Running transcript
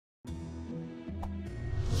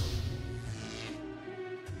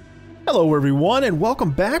Hello everyone and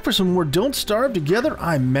welcome back for some more Don't Starve Together.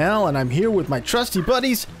 I'm Mal and I'm here with my trusty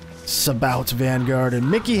buddies, Sabout, Vanguard,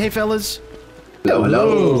 and Mickey. Hey fellas. Hello,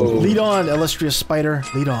 hello. Lead on, illustrious spider.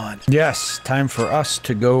 Lead on. Yes, time for us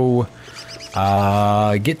to go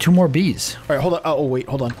get 2 more bees. All right, hold on. Oh, wait,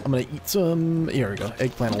 hold on. I'm gonna eat some. Here we go.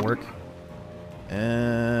 Eggplant will work.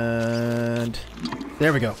 And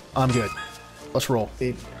there we go. I'm good. Let's roll.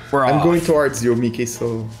 I'm going towards you, Mickey,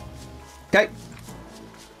 so... Okay.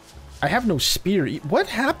 I have no spear. What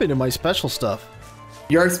happened to my special stuff?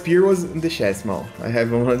 Your spear was in the chest, Mal. I have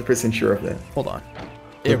 100% sure of that. Hold on.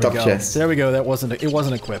 There we go. Chest. There we go. That wasn't. It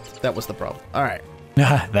wasn't equipped. That was the problem. All right.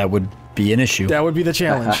 That would be an issue. That would be the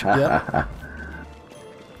challenge. Yep.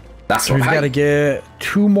 That's so we've got to get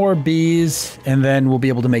 2 more bees, and then we'll be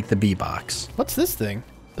able to make the bee box. What's this thing?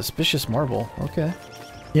 Suspicious marble. Okay.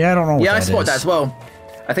 Yeah, I don't know what that is. I spotted that as well.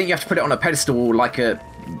 I think you have to put it on a pedestal like a...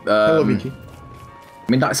 hello, Mickey.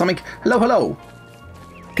 I mean, like something... Hello, hello.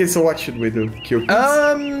 Okay, so what should we do? Kill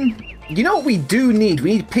pigs? You know what we do need?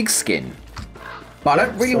 We need pigskin. But I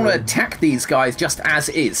don't really want to attack these guys just as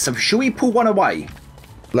is. So should we pull one away?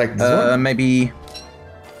 Like this one? Maybe...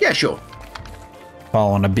 Yeah, sure.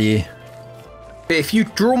 Following a bee. If you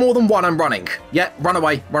draw more than one, I'm running. Yeah, run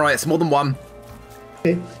away. Run away. It's more than one.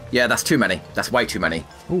 Okay. Yeah, that's too many. That's way too many.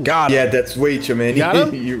 Ooh. Got it. Yeah, that's way too many. Got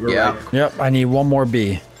him? You were Yeah. right. Yep, I need 1 more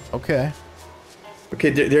bee. Okay. Okay,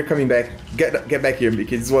 they're coming back. Get back here,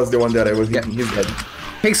 Mickey. This was the one that I was hitting his head.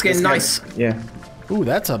 Pigskin, nice. Yeah. Ooh,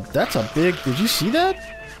 that's a big. Did you see that?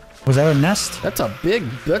 Was that a nest? That's a big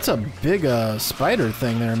spider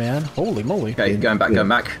thing there, man. Holy moly. Okay, going back, going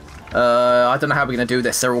back. I don't know how we're gonna do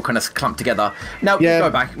this. They're all kind of clumped together. No, Yeah. we'll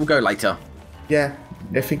go back. We'll go later. Yeah,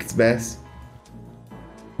 I think it's best.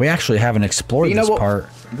 We actually haven't explored You know this what? part.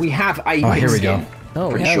 We have a Oh, here we go. pigskin. Oh,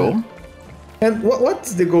 we Pretty have sure. it. And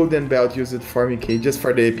what's the golden belt used for, Mickey? Just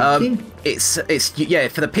for the pig king? It's yeah,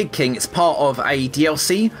 for the Pig King. It's part of a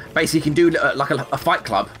DLC. Basically, you can do like a fight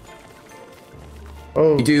club.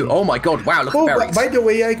 Oh. You do. Oh my god! Wow, look at Oh, berries. by the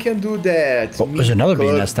way, I can do that. Oh, there's meat another bee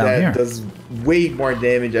club nest down that here. does way more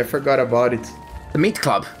damage. I forgot about it. The meat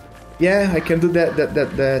club. Yeah, I can do that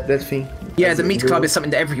thing. Yeah, That's the meat it. club is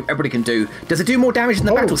something that everybody can do. Does it do more damage than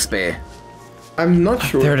the battle spear? I'm not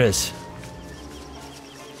sure. There it is.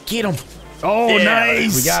 Get him. Oh, Yeah,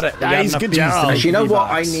 nice. we got it. We got Nice. enough Good bees to job. make Actually, you know bee what?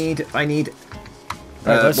 box. I need.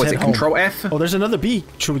 Let's Was head it home. Control F? Oh, there's another bee.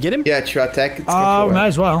 Should we get him? Yeah, to attack it's Oh, control. might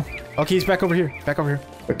as well. Okay, he's back over here. Back over here.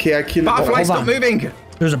 Okay, I killed Butterfly, hold stop on. moving!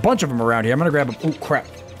 There's a bunch of them around here. I'm gonna grab them. Oh, crap.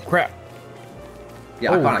 Crap.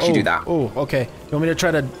 Yeah, I can't actually do that. Oh, okay. You want me to try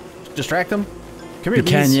to distract them? Come here, You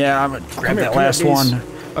can, bees. yeah. I'm gonna grab Come here, that come here, last bees. one.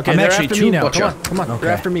 Okay, I'm they're actually after too me now. much. Come on, come on. Okay.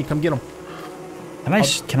 They're after me. Come get them. Can I?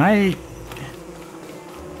 Can I?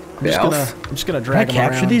 I'm just gonna Can I drag them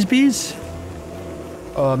capture around. these bees?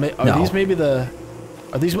 Are No. these maybe the?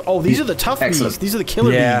 Are these? Oh, these are the tough Excellent. bees. These are the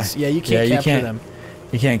killer bees. Yeah, you can't capture them.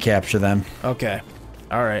 You can't capture them. Okay.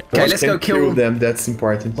 All right. Okay, let's go kill them. That's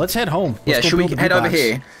important. Let's head home. Yeah, Let's go should we build the head bee over box.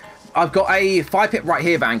 here? I've got a fire pit right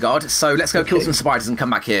here, Vanguard. So let's go kill some spiders and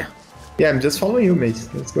come back here. Yeah, I'm just following you, mate.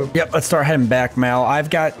 Let's go. Yep, let's start heading back, Mal.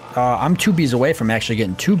 I've got, I'm 2 bees away from actually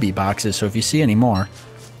getting 2 bee boxes, so if you see any more.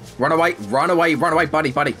 Run away,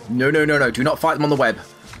 buddy. No. Do not fight them on the web.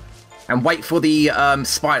 And wait for the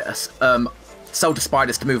soldier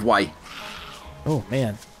spiders to move away. Oh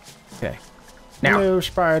man. Okay. Now. Hello,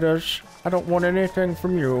 spiders. I don't want anything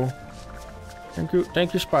from you.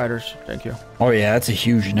 Thank you, spiders. Thank you. Oh yeah, that's a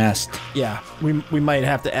huge nest. Yeah, we might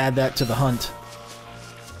have to add that to the hunt.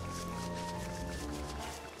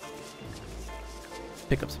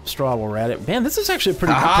 Pick up some straw while we're at it. Man, this is actually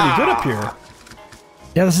pretty good up here.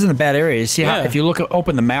 Yeah, this isn't a bad area. You see how, Yeah. if you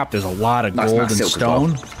open the map, there's a lot of Nice gold amount of and silk as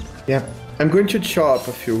well. stone. Yeah. I'm going to chop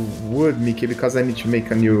a few wood, Mickey, because I need to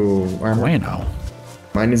make a new armor. I know.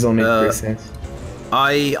 Mine is only 8%.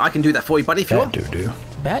 I can do that for you, buddy, if you That want. doo-doo.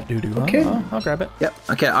 Bat doo-doo, huh? Okay. Oh, I'll grab it. Yep.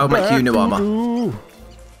 Okay, I'll make you new armor. Doo-doo.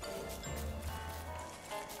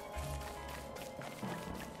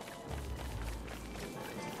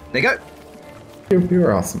 There you go.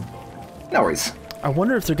 You're awesome. No worries. I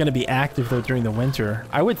wonder if they're going to be active though during the winter.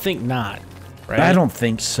 I would think not. Right? I don't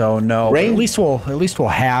think so. No. Rain? At least we'll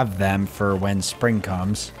have them for when spring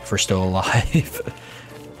comes. If we're still alive.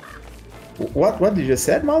 What did you just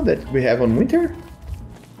said, Mal, that we have on winter?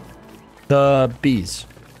 The bees.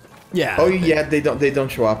 Yeah. Oh yeah, they don't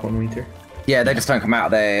show up on winter. Yeah, they just don't come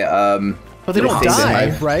out there. But they don't They die,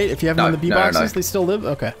 survive. right? If you have them in the bee No, boxes, no. they still live.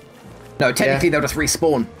 Okay. No, technically they'll just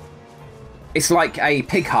respawn. It's like a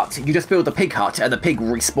pig hut. You just build a pig hut and the pig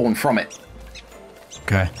will respawn from it.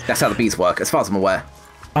 Okay. That's how the bees work, as far as I'm aware.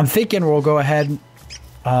 I'm thinking we'll go ahead.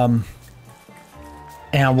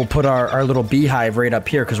 And we'll put our little beehive right up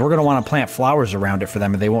here because we're going to want to plant flowers around it for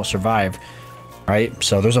them and they won't survive. Right?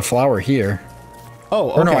 So there's a flower here.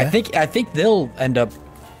 Oh, okay. Or no, I think they'll end up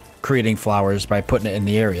creating flowers by putting it in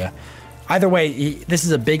the area. Either way, this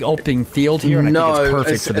is a big open field here, and I think it's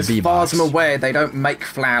perfect for the bee box. As far as I'm aware, they don't make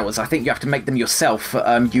flowers. I think you have to make them yourself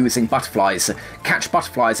using butterflies. Catch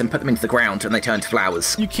butterflies and put them into the ground, and they turn to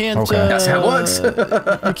flowers. You can't. Okay. That's how it works.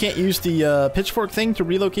 You can't use the pitchfork thing to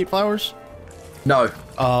relocate flowers? No.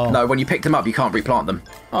 Oh. No, when you pick them up, you can't replant them.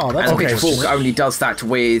 Oh, that's and okay. pitchfork only does that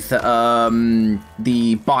with the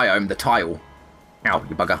biome, the tile. Ow,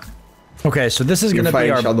 you bugger. Okay, so this is going to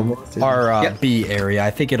be our Yep. bee area.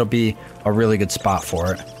 I think it'll be a really good spot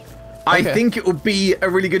for it. I think it will be a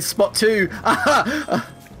really good spot too.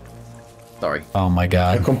 Sorry. Oh my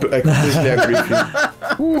god. I completely agree with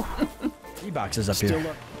you. Bee box is up here.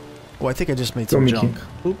 Oh, I think I just made some junk.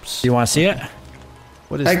 Oops. Do you want to see it?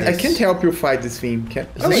 What is I this? can't help you fight this thing.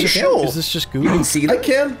 Are you sure? Is this just goop? You can see I that.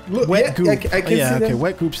 can. Look, Wet goop. I can see okay, them.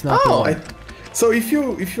 wet goop's not Oh, the one. So if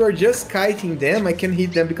you are just kiting them, I can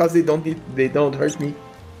hit them because they don't hurt me.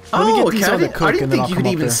 Let me Oh, get these okay. on the I cook didn't and then think I'll you come could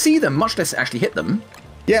up even there. see them, much less actually hit them.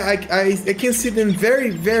 Yeah, I can see them very,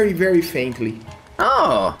 very, very faintly,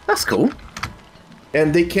 Oh, that's cool.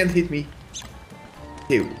 and they can't hit me.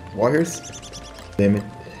 Hey, warriors! Damn it!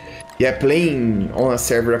 Yeah, playing on a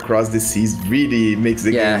server across the seas really makes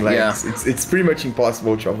the game like it's pretty much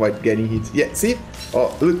impossible to avoid getting hit. Yeah, see?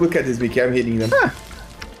 Oh, look at this, Mickey. I'm hitting them. Huh.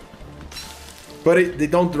 But they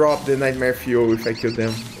don't drop the nightmare fuel if I kill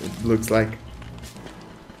them. It looks like.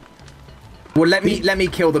 Well, let me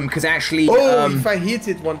kill them because actually. Oh, if I hit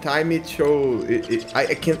it one time, it show.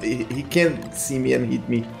 I can't. He can't see me and hit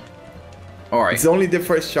me. All right. It's only the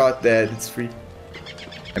first shot that it's free.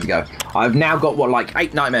 There we go. I've now got what, like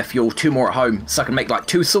 8 nightmare fuel, 2 more at home, so I can make like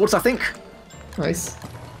 2 swords, I think. Nice.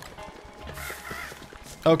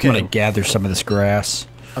 Okay. I'm going to gather some of this grass.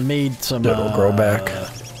 I made some It'll grow back.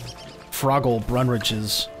 Froggle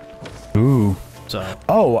brunriches. Ooh. So.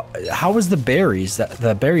 Oh, how was the berries?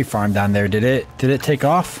 The berry farm down there? Did it take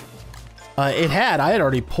off? It had. I had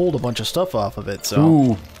already pulled a bunch of stuff off of it. So.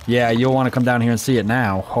 Ooh. Yeah, you'll want to come down here and see it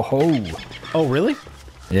now. Ho ho. Oh really?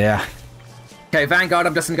 Yeah. Okay, Vanguard,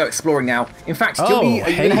 I'm just gonna go exploring now. In fact, are you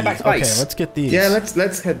gonna head back to base? Okay, let's get these. Yeah,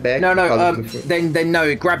 let's head back. No, then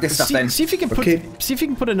no, grab this stuff then. See if you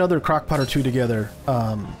can put another crock pot or 2 together,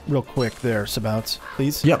 real quick there, Sabouts,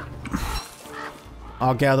 please. Yep.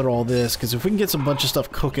 I'll gather all this because if we can get some bunch of stuff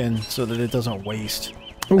cooking so that it doesn't waste.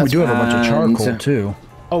 Oh, we do have a bunch of charcoal too.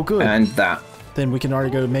 Oh, good. And that. Then we can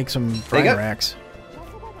already go make some frying racks.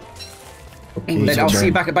 Okay. Then I'll see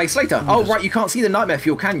you back at base later. Oh, right, you can't see the nightmare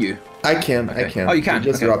fuel, can you? I can. Oh, you can?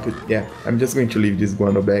 Just Okay. drop it. Yeah, I'm just going to leave this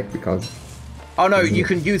guano back because. Oh no, you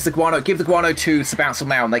can use the guano. Give the guano to Saboutsel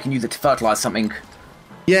now, and they can use it to fertilize something.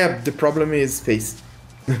 Yeah, the problem is space.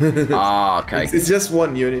 Ah, okay. It's just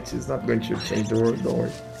 1 unit. It's not going to change the world. Don't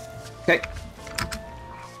worry. Okay.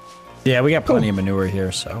 Yeah, we got plenty of manure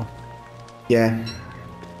here, so. Yeah.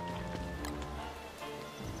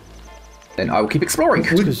 Then I will keep exploring.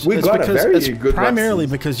 We got a very good. Primarily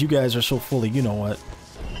run because you guys are so fully, you know what.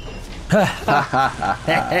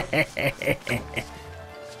 I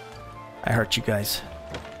hurt you guys.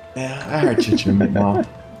 Yeah, I heard you, Jimmy. Now.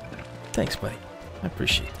 Thanks, buddy. I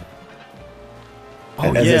appreciate that.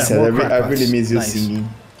 Oh, as I said, I really miss you singing.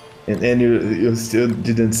 And you still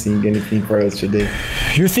didn't sing anything for us today.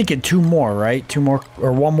 You're thinking 2 more, right? 2 more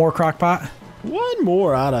or 1 more crock pot? 1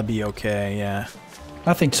 more ought to be okay, yeah.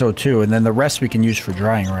 I think so too, and then the rest we can use for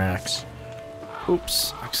drying racks.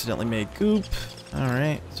 Oops, accidentally made goop.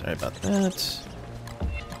 Alright, sorry about that.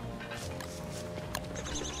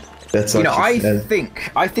 That's what I said. think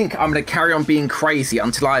I'm gonna carry on being crazy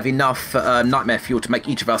until I have enough nightmare fuel to make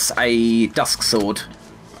each of us a dusk sword.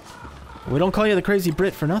 We don't call you the crazy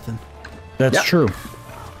Brit for nothing. That's true.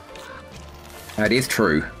 That is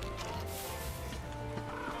true.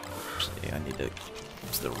 Actually, I need to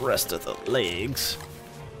use the rest of the legs.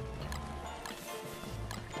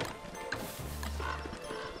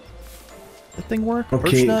 That thing work?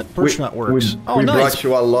 Okay, Birch nut works. We Oh, nice. brought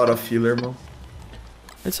you a lot of filler, Mo.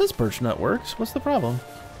 It says birch nut works. What's the problem?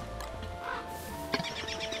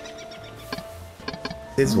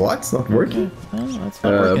 Is what? It's not working? Oh, that's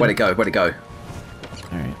not working. Where'd it go? Where'd it go?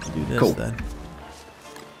 Alright, we'll do this Cool. then.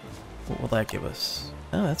 What will that give us?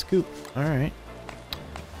 Oh, that's goop. Alright.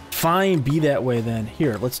 Fine, be that way then.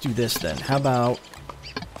 Here, let's do this then. How about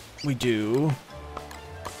we do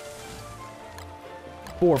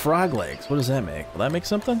 4 frog legs? What does that make? Will that make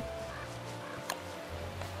something?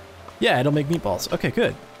 Yeah, it'll make meatballs. Okay,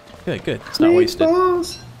 good. Good, good. It's not wasted.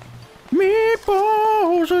 Meatballs.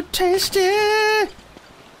 Meatballs are tasty!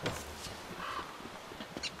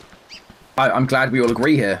 I'm glad we all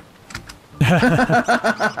agree here.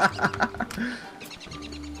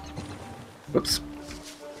 Whoops.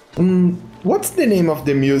 What's the name of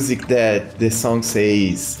the music that the song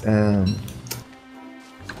says?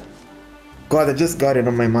 God, I just got it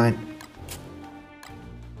on my mind.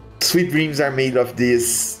 Sweet dreams are made of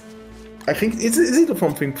this. I think is it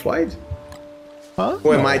from Pink Floyd? Huh?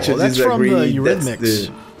 Or am I to that's from disagree? the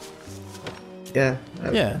Eurythmics. Yeah.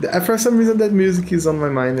 For some reason, that music is on my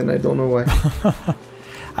mind, and I don't know why.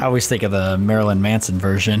 I always think of the Marilyn Manson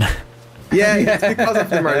version. Yeah, it's because of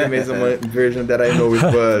the Marilyn Manson version that I know it,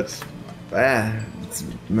 but it's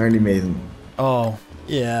Marilyn Manson. Oh,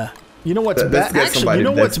 yeah. You know what's back? Actually, you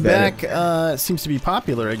know what's back? Seems to be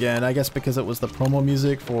popular again. I guess because it was the promo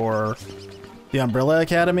music for the Umbrella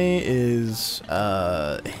Academy. Is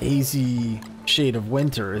Hazy Shade of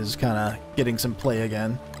Winter is kind of getting some play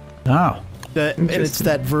again. Oh, and it's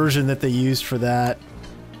that version that they used for that.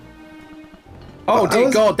 Oh dear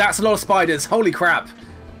God, that's a lot of spiders. Holy crap!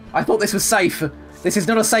 I thought this was safe. This is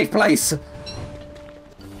not a safe place.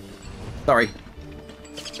 Sorry.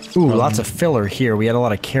 Ooh, lots of filler here. We had a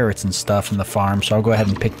lot of carrots and stuff in the farm, so I'll go ahead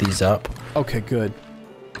and pick these up. Okay, good.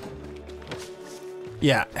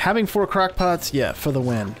 Yeah, having 4 crock pots, yeah, for the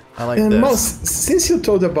win. I like this. Mouse, since you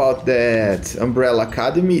told about that Umbrella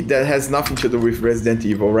Academy, that has nothing to do with Resident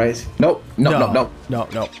Evil, right? Nope. No.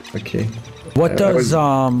 Okay. What does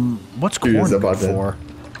what's corn good for?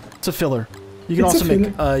 It's a filler. You can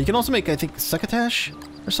also make I think succotash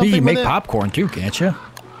or something. You can with make it. popcorn too, can't you?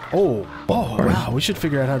 Oh, wow! We should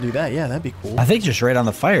figure out how to do that. Yeah, that'd be cool. I think just right on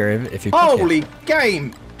the fire if you. Holy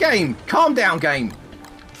game! Calm down, game.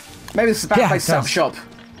 Maybe this is a bad place to set up shop.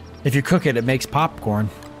 If you cook it, it makes popcorn.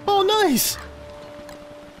 Oh, nice!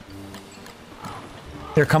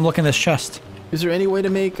 Here, come look in this chest. Is there any way to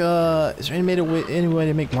make any way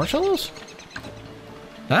to make marshmallows?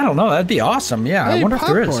 I don't know. That'd be awesome. Yeah, hey, I wonder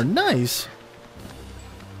popcorn, if there is. Nice.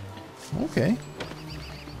 Okay.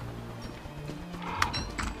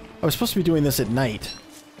 I was supposed to be doing this at night,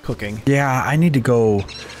 cooking. Yeah, I need to go.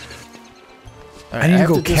 Right, I need to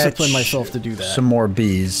go discipline catch myself to do that. some more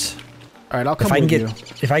bees. All right, I'll come with you.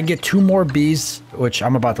 If I can get 2 more bees, which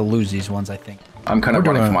I'm about to lose these ones, I think. I'm kind of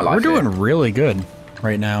running for my life. We're doing really good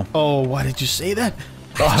right now. Oh, why did you say that?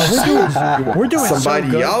 We're doing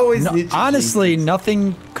Somebody so good. always needs to honestly,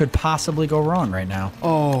 nothing could possibly go wrong right now.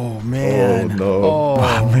 Oh man. Oh no.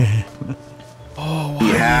 Oh man. Oh,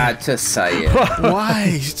 You had to say it. why?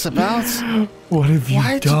 It's about. What have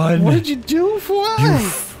you done? What did you do?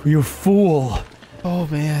 Why? You fool. Oh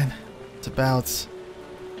man. It's about.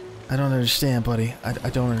 I don't understand, buddy. I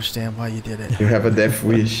don't understand why you did it. You have a death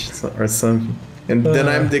wish or something. And then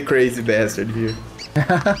I'm the crazy bastard here.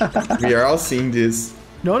 We are all seeing this.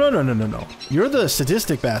 No. You're the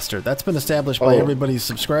sadistic bastard. That's been established by everybody's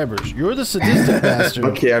subscribers. You're the sadistic bastard.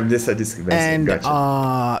 Okay, I'm the sadistic bastard. And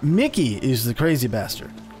gotcha. Mickey is the crazy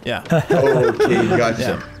bastard. Yeah. Okay, gotcha.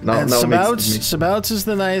 Yeah. Now And makes Sabouts is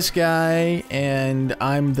the nice guy, and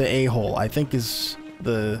I'm the a-hole. I think is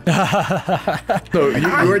the. No,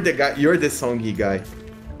 you're the guy. You're the songy guy.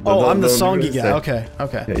 I'm the songy guy.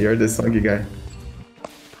 Okay. Yeah, you're the songy guy.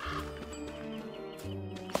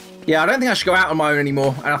 Yeah, I don't think I should go out on my own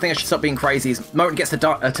anymore, and I think I should stop being crazy. The moment it gets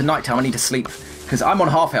to nighttime, I need to sleep, because I'm on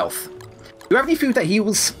half health. Do you have any food that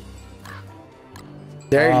heals?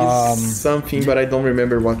 There is something, but I don't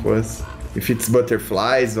remember what was. If it's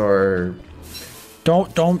butterflies or...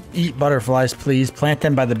 Don't eat butterflies, please. Plant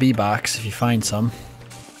them by the bee box if you find some.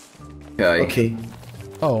 Okay.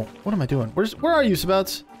 Oh, what am I doing? Where are you,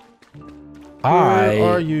 Sabouts? I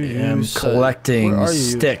am collecting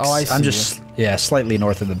sticks. Oh, I see. I'm just slightly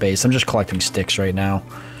north of the base. I'm just collecting sticks right now.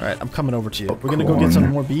 All right, I'm coming over to you. We're gonna go get some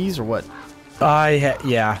more bees or what?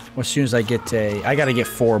 Yeah. As soon as I get I gotta get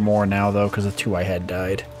 4 more now though, because the 2 I had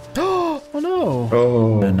died. Oh no.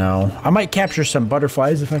 Oh. I know. I might capture some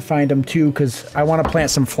butterflies if I find them too, because I want to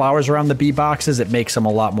plant some flowers around the bee boxes. It makes them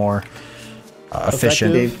a lot more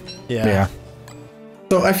efficient. Effective? Yeah.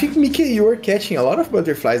 So I think, Mickey, you were catching a lot of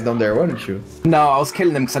butterflies down there, weren't you? No, I was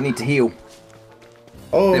killing them because I need to heal.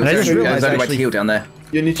 Oh, and I just realized there's only way to actually heal down there.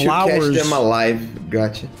 you need to catch them alive.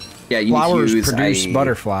 Gotcha. Yeah, you flowers need to use produce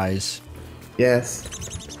butterflies. Yes.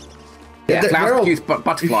 Yeah, flowers produce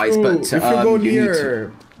butterflies, but if you go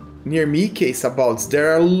near Mickey, Sabouts,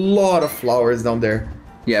 there are a lot of flowers down there.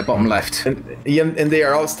 Yeah, bottom left. And they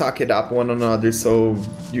are all stacked up one another, so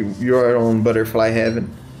you're on butterfly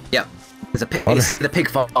heaven. Yeah. There's the pig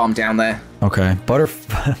farm down there. Okay.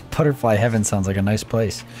 Butterfly heaven sounds like a nice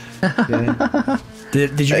place. Yeah.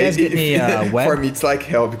 Did you guys get any web? For me, it's like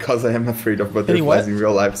hell because I am afraid of butterflies in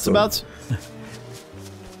real life. So. Sabouts?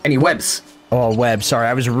 Any webs? Oh, web. Sorry,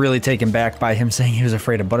 I was really taken back by him saying he was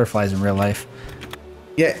afraid of butterflies in real life.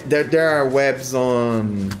 Yeah, there are webs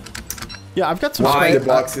on. Yeah, I've got some spider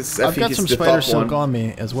boxes. I've got some spider silk on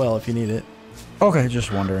me as well if you need it. Okay,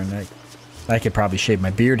 just wondering. I could probably shave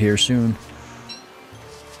my beard here soon.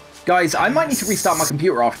 Guys, I might need to restart my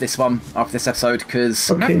computer after this episode, because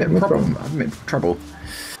I'm having a bit of problem. I'm having a bit of trouble.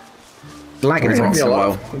 Lagging once in a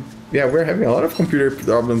while. Yeah, we're having a lot of computer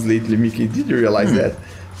problems lately, Mickey. Did you realize that?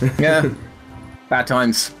 Yeah. Bad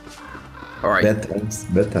times. Alright.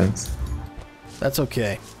 Bad times. That's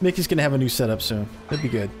okay. Mickey's gonna have a new setup soon. That'd be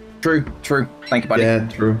good. True. Thank you, buddy. Yeah,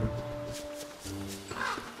 true.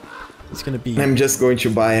 It's gonna be... I'm just going to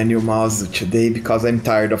buy a new mouse today because I'm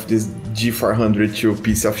tired of this G402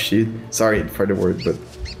 piece of shit. Sorry for the word, but...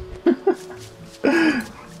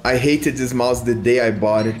 I hated this mouse the day I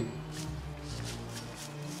bought it.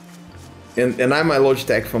 And I'm a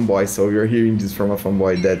Logitech fanboy, so you're hearing this from a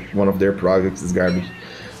fanboy that one of their products is garbage.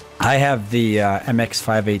 I have the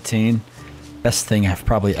MX518. Best thing I've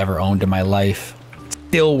probably ever owned in my life.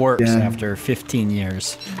 Still works after 15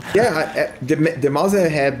 years. Yeah, the mouse I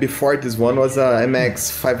had before this one was a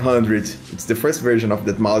MX500. It's the first version of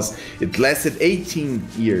that mouse. It lasted 18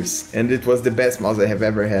 years, and it was the best mouse I have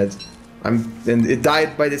ever had. And it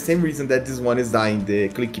died by the same reason that this one is dying. The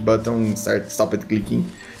click button stopped clicking.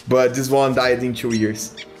 But this one died in 2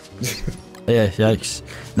 years. Yeah, yikes.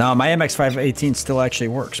 No, my MX518 still actually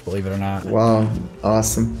works, believe it or not. Wow,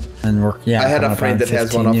 awesome. And I had a friend that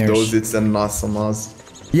has one of those. It's an awesome mouse.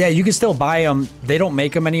 Yeah, you can still buy them. They don't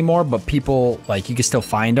make them anymore, but people, like, you can still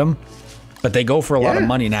find them. But they go for a lot of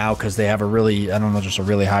money now because they have a really, I don't know, just a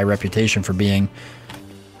really high reputation for being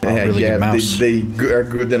a really good mouse. They are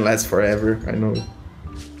good and last forever, I know.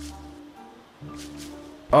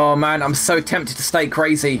 Oh man, I'm so tempted to stay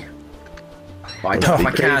crazy. But I don't know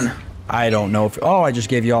if I can. I don't know if... Oh, I just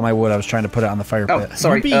gave you all my wood. I was trying to put it on the fire pit. Oh,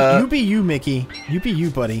 sorry. You be you, Mickey. You be you,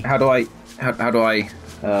 buddy. How do I...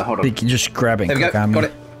 hold on. You can just grab it and click on me.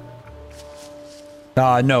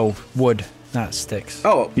 Got it. No, wood, not sticks.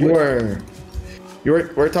 Oh,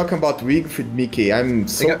 we're talking about Wig with Mickey. I'm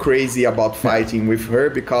so crazy about fighting with her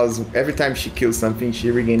because every time she kills something, she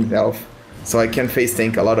regains health. So I can face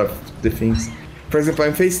tank a lot of the things. For example,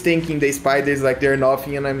 I'm face tanking the spiders like they're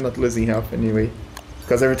nothing and I'm not losing health anyway.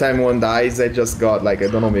 Because every time one dies, I just got like, I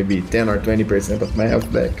don't know, maybe 10 or 20% of my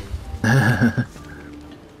health back.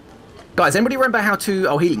 Guys, anybody remember how to...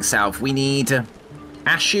 Oh, healing salve. We need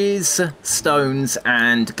ashes, stones,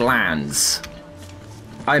 and glands.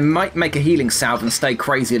 I might make a healing salve and stay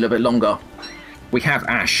crazy a little bit longer. We have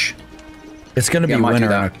ash. It's going to be winter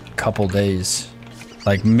in a couple days.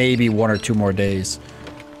 Like maybe 1 or 2 more days.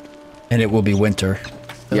 And it will be winter.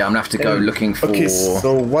 Yeah, I'm going to have to go looking for... Okay,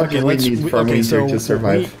 so what do we need for winter to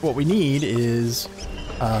survive? What we need is...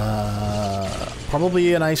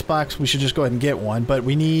 probably an ice box. We should just go ahead and get one. But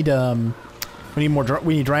we need we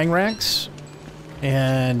need drying racks,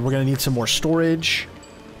 and we're gonna need some more storage.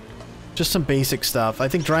 Just some basic stuff. I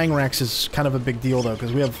think drying racks is kind of a big deal though,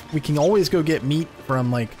 because we can always go get meat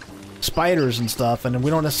from like spiders and stuff, and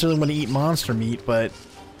we don't necessarily want to eat monster meat, but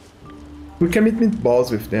we can make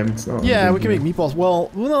meatballs with them. It's not we can make meatballs. Well,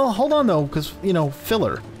 hold on though, because you know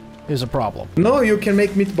filler is a problem. No, you can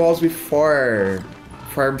make meatballs with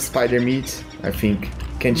farm spider meat, I think.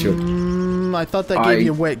 Can't you? I thought that gave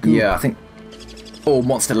you wet goop. Yeah, I think all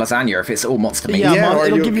monster lasagna if it's all monster meat. Yeah,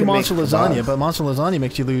 it'll give you monster lasagna, but monster lasagna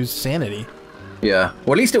makes you lose sanity. Yeah.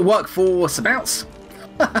 Well, at least it'll work for Sabouts.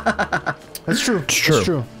 That's true. It's true. That's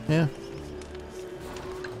true. Yeah.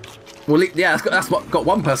 Well, yeah, that's what got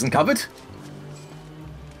one person covered.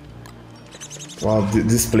 Wow,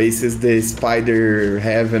 this place is the spider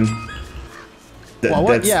heaven.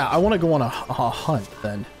 Yeah, I want to go on a hunt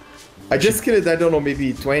then. I just killed, I don't know,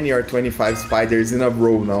 maybe 20 or 25 spiders in a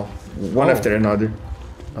row now. One after another.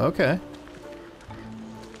 Okay.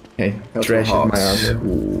 Okay, trash in my armor.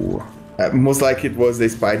 Ooh. Most like it was the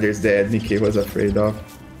spiders that Nikkei was afraid of.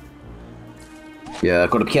 Yeah,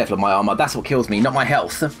 I've got to be careful of my armor. That's what kills me, not my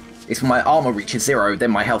health. It's when my armor reaches 0,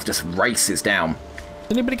 then my health just races down.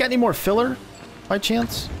 Anybody got any more filler, by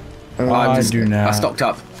chance? I do now. I stocked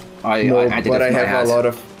up. I have a lot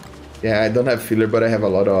of... Yeah, I don't have filler, but I have a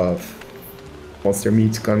lot of monster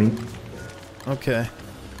meat coming. Okay.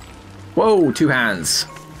 Whoa, 2 hands.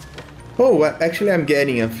 Oh, actually I'm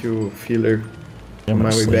getting a few filler on my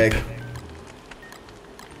way back.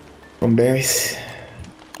 From berries.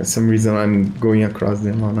 For some reason I'm going across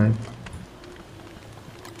them all night.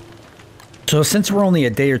 So since we're only a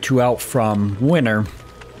day or 2 out from winter,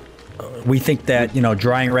 we think that, you know,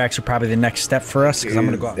 drying racks are probably the next step for us, because I'm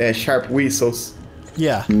going to go out. Sharp whistles.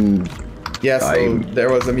 Yeah. Yeah, so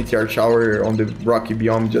there was a meteor shower on the rocky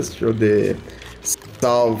biome just to the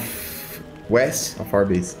southwest of our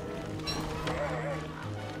base.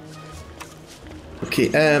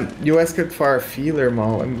 Okay, you asked for a filler,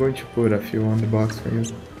 Mal. I'm going to put a few on the box for you.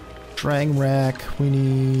 Drang rack, we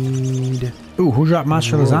need... Ooh, who dropped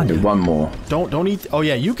monster lasagna? One more. Don't eat... Oh,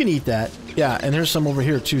 yeah, you can eat that. Yeah, and there's some over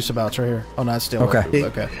here, too, Sabouts, right here. Oh, no, it's still... Okay.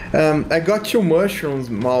 Okay. I got 2 mushrooms,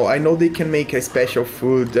 Mal. I know they can make a special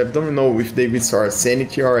food. I don't know if they restore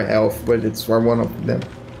sanity or health, but it's for one of them.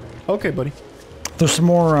 Okay, buddy. There's some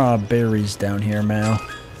more berries down here, Mal.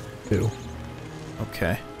 Ooh.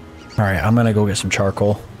 Okay. All right, I'm gonna go get some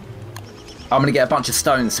charcoal. I'm gonna get a bunch of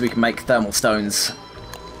stones so we can make thermal stones.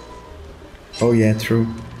 Oh yeah, true.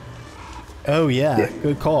 Oh yeah,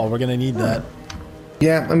 good call. We're gonna need that.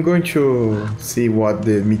 Yeah, I'm going to see what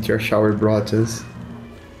the meteor shower brought us.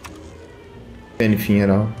 Anything at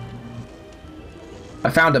all. I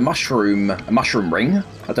found a mushroom ring.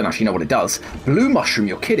 I don't actually know what it does. Blue mushroom,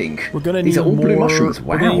 you're kidding. We're gonna These need are all more, blue mushrooms.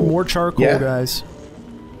 Wow. We're gonna need more charcoal, guys.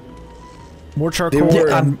 More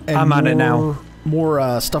charcoal. I'm on it now.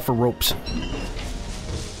 More stuff for ropes.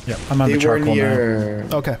 Yep, I'm on the charcoal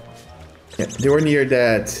now. Okay. Yeah, they were near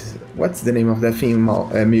that. What's the name of that thing,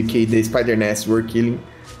 Milky? The spider nest we're killing.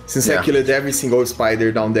 Since I killed every single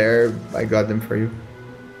spider down there, I got them for you.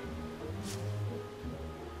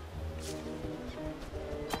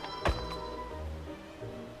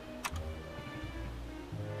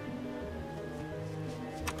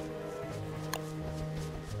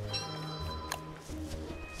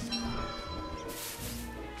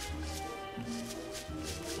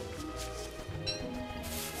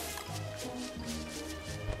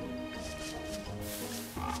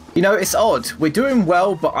 You know, it's odd. We're doing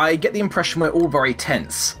well, but I get the impression we're all very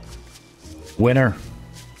tense. Winner.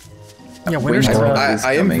 Yeah, winner's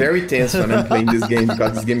I am very tense when I'm playing this game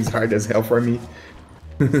because this game is hard as hell for me.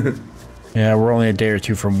 Yeah, we're only a day or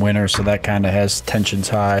two from winter, so that kind of has tensions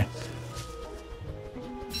high.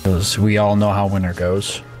 Because we all know how winter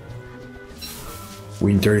goes.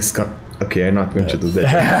 Winter is coming. Okay, I'm not going to do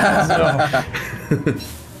that.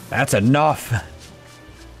 That's enough.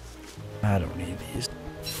 I don't need these.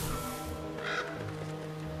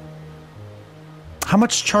 How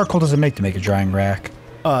much charcoal does it make to make a drying rack?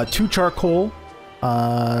 2 charcoal.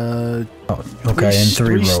 Okay, and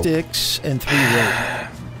 3 rope. Sticks and 3 rope.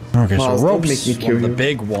 Okay, so rope's the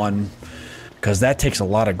big one, because that takes a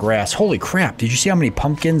lot of grass. Holy crap! Did you see how many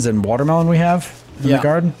pumpkins and watermelon we have in the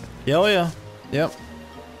garden? Yeah, oh yeah. Yep.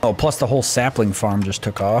 Oh, plus the whole sapling farm just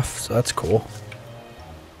took off, so that's cool.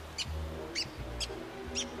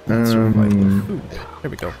 There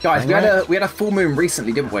we go. Guys, we had a full moon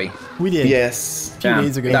recently, didn't we? We did. Yes. 2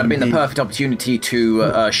 days ago. That'd have been the perfect opportunity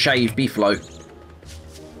to shave Beefalo.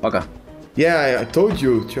 Bugger. Yeah, I told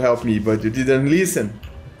you to help me, but you didn't listen.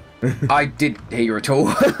 I didn't hear you at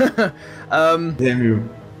all. Damn you.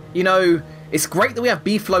 You know, it's great that we have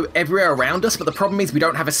Beefalo everywhere around us, but the problem is we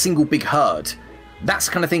don't have a single big herd. That's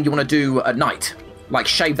the kind of thing you want to do at night. Like,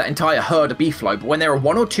 shave that entire herd of Beefalo, but when there are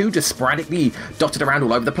 1 or 2 just sporadically dotted around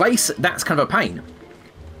all over the place, that's kind of a pain.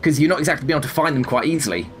 Because you're not exactly be able to find them quite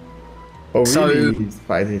easily. Oh, so really?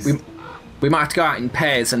 we might have to go out in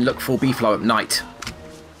pairs and look for Beefalo at night.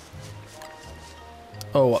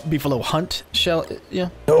 Oh, Beefalo hunt shell? Yeah.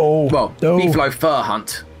 No. Well, no. Beefalo fur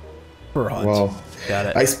hunt. Fur hunt. Wow. Got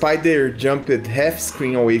it. A spider jumped half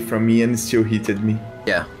screen away from me and still hit me.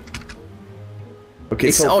 Yeah. Okay,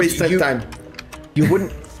 It's so odd, FaceTime time.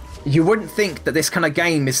 You wouldn't think that this kind of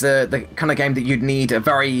game is the kind of game that you'd need a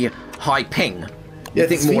very high ping. Yeah, You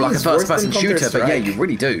think more like a first-person shooter, but yeah, you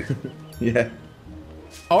really do. Yeah.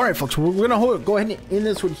 All right, folks, we're gonna go ahead and end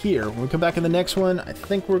this one here. When we come back in the next one, I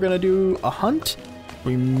think we're gonna do a hunt.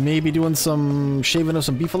 We may be doing some shaving of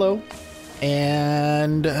some Beefalo,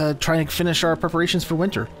 and trying to finish our preparations for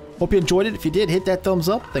winter. Hope you enjoyed it. If you did, hit that thumbs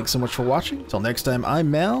up. Thanks so much for watching. Until next time, I'm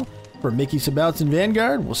Mal for Mickey Sabouts and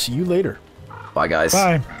Vanguard. We'll see you later. Bye, guys.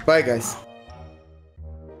 Bye. Bye, guys.